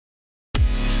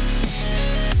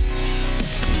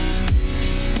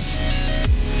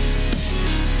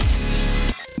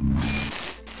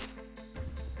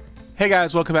Hey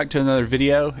guys, welcome back to another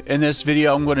video. In this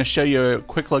video I'm going to show you a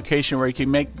quick location where you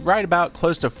can make right about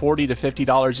close to $40 to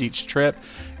 $50 each trip.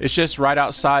 It's just right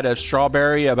outside of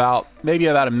Strawberry, maybe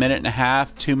about a minute and a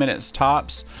half, 2 minutes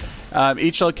tops.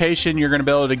 Each location you're going to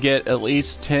be able to get at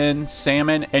least 10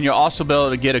 salmon, and you'll also be able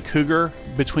to get a cougar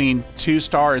between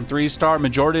 2-star and 3-star.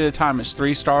 Majority of the time it's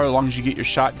 3-star as long as you get your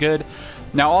shot good.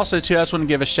 Now also too, I just want to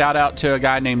give a shout out to a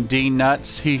guy named Dean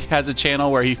Nuts. He has a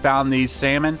channel where he found these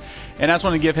salmon, and I just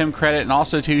want to give him credit. And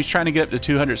also too, he's trying to get up to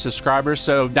 200 subscribers,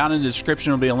 so down in the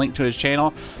description will be a link to his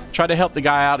channel. Try to help the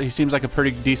guy out. He seems like a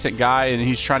pretty decent guy, and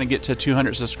he's trying to get to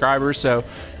 200 subscribers, so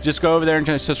just go over there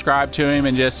and subscribe to him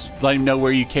and just let him know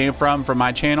where you came from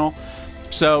my channel.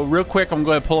 So real quick, I'm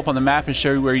going to pull up on the map and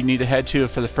show you where you need to head to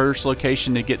for the first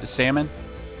location to get the salmon.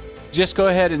 Just go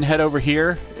ahead and head over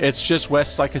here. It's just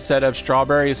west, like I said, of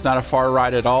Strawberry. It's not a far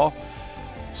ride at all.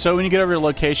 So when you get over to the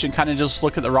location, kind of just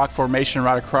look at the rock formation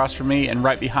right across from me, and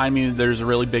right behind me there's a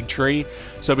really big tree.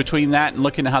 So between that and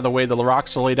looking at how the way the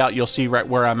rocks are laid out, you'll see right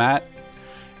where I'm at.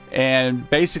 And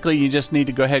basically you just need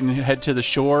to go ahead and head to the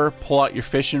shore, pull out your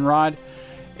fishing rod,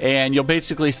 and you'll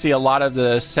basically see a lot of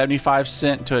the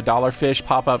 75-cent to $1 fish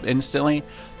pop up instantly.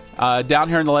 Down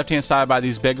here on the left hand side by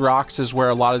these big rocks is where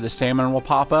a lot of the salmon will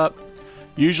pop up.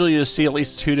 Usually you'll see at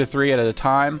least 2 to 3 at a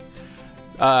time.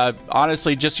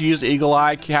 Honestly, just use eagle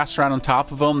eye, cast around on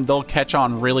top of them. They'll catch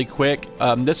on really quick.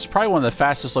 This is probably one of the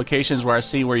fastest locations where I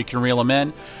see where you can reel them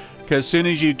in, because as soon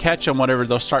as you catch them, whatever,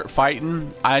 they'll start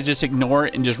fighting. I just ignore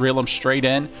it and just reel them straight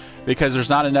in, because there's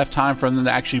not enough time for them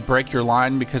to actually break your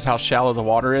line because how shallow the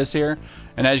water is here.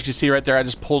 And as you can see right there, I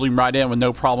just pulled him right in with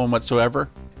no problem whatsoever.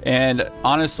 And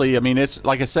honestly, I mean, it's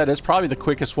like I said, it's probably the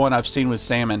quickest one I've seen with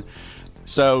salmon.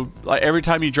 So like every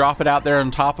time you drop it out there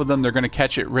on top of them, they're going to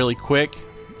catch it really quick.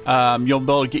 You'll be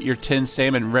able to get your 10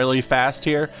 salmon really fast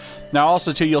here. Now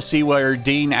also too, you'll see where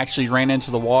Dean actually ran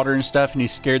into the water and stuff, and he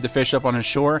scared the fish up on his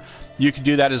shore. You can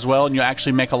do that as well, and you'll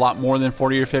actually make a lot more than $40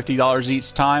 or $50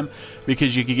 each time,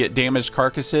 because you could get damaged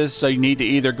carcasses. So you need to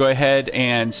either go ahead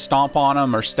and stomp on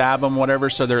them or stab them, whatever,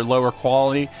 so they're lower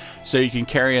quality, so you can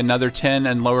carry another 10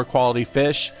 and lower quality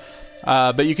fish.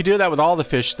 But you can do that with all the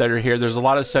fish that are here. There's a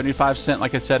lot of 75-cent,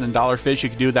 like I said, and $1 fish. You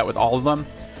can do that with all of them.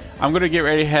 I'm going to get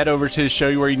ready to head over to show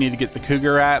you where you need to get the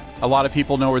cougar at. A lot of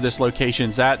people know where this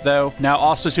location's at though. Now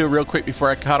also too, real quick before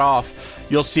I cut off,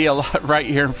 you'll see a lot right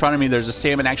here in front of me. There's a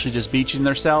salmon actually just beaching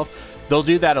themselves. They'll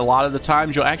do that a lot of the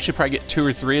times. You'll actually probably get 2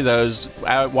 or 3 of those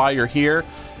while you're here,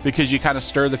 because you kind of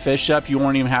stir the fish up. You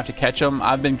won't even have to catch them.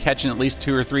 I've been catching at least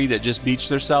 2 or 3 that just beach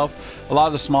themselves. A lot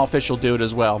of the small fish will do it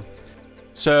as well.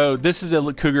 So this is a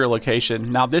cougar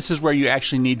location. Now this is where you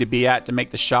actually need to be at to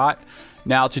make the shot.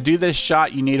 Now to do this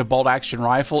shot, you need a bolt action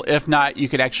rifle. If not, you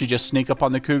could actually just sneak up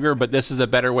on the cougar, but this is a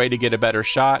better way to get a better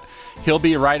shot. He'll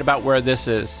be right about where this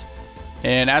is.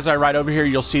 And as I ride over here,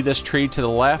 you'll see this tree to the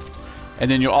left, and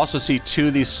then you'll also see 2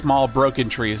 of these small broken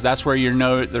trees. That's where you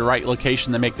know the right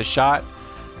location to make the shot.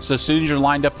 So as soon as you're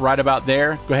lined up right about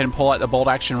there, go ahead and pull out the bolt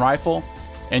action rifle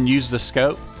and use the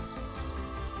scope.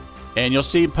 And you'll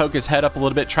see him poke his head up a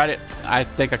little bit. I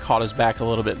think I caught his back a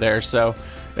little bit there, so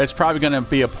it's probably going to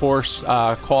be a poor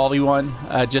quality one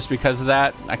just because of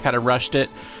that. I kind of rushed it.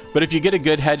 But if you get a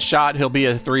good headshot, he'll be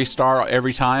a 3-star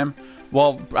every time.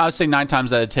 Well, I would say 9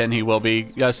 times out of 10 he will be.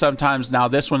 Sometimes, now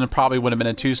this one probably would have been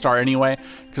a 2-star anyway,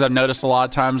 because I've noticed a lot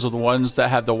of times with the ones that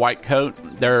have the white coat,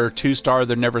 they're 2-star,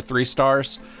 they're never 3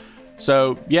 stars.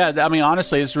 So yeah, I mean,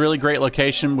 honestly, it's a really great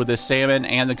location with the salmon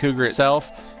and the cougar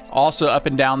itself. Also up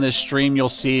and down this stream you'll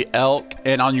see elk,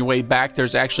 and on your way back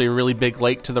there's actually a really big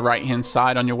lake to the right hand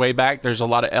side. On your way back there's a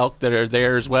lot of elk that are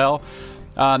there as well.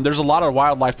 There's a lot of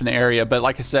wildlife in the area, but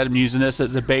like I said, I'm using this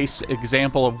as a base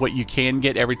example of what you can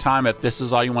get every time if this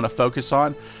is all you want to focus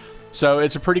on. So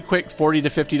it's a pretty quick $40 to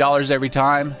 $50 every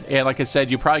time, and like I said,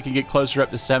 you probably can get closer up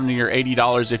to $70 or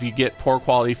 $80 if you get poor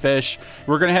quality fish.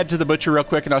 We're gonna head to the butcher real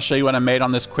quick, and I'll show you what I made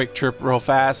on this quick trip real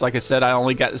fast. Like I said, I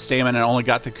only got the salmon and I only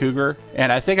got the cougar,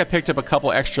 and I think I picked up a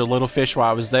couple extra little fish while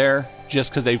I was there,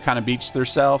 just because they kind of beached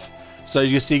themselves. So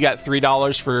you see, you got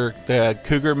 $3 for the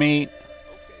cougar meat,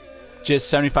 just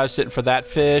 75 cents for that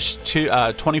fish,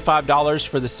 $25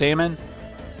 for the salmon,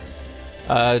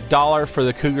 $1 for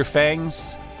the cougar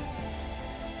fangs.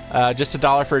 Just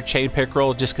 $1 for a chain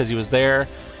pickerel just because he was there.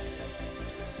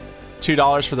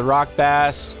 $2 for the rock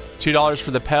bass, $2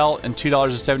 for the pelt, and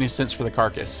 $2.70 for the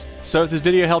carcass. So if this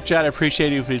video helped you out, I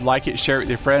appreciate it if you'd like it, share it with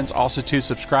your friends. Also to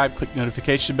subscribe, click the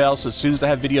notification bell, so as soon as I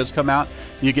have videos come out,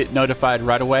 you get notified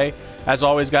right away. As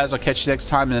always guys, I'll catch you next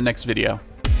time in the next video.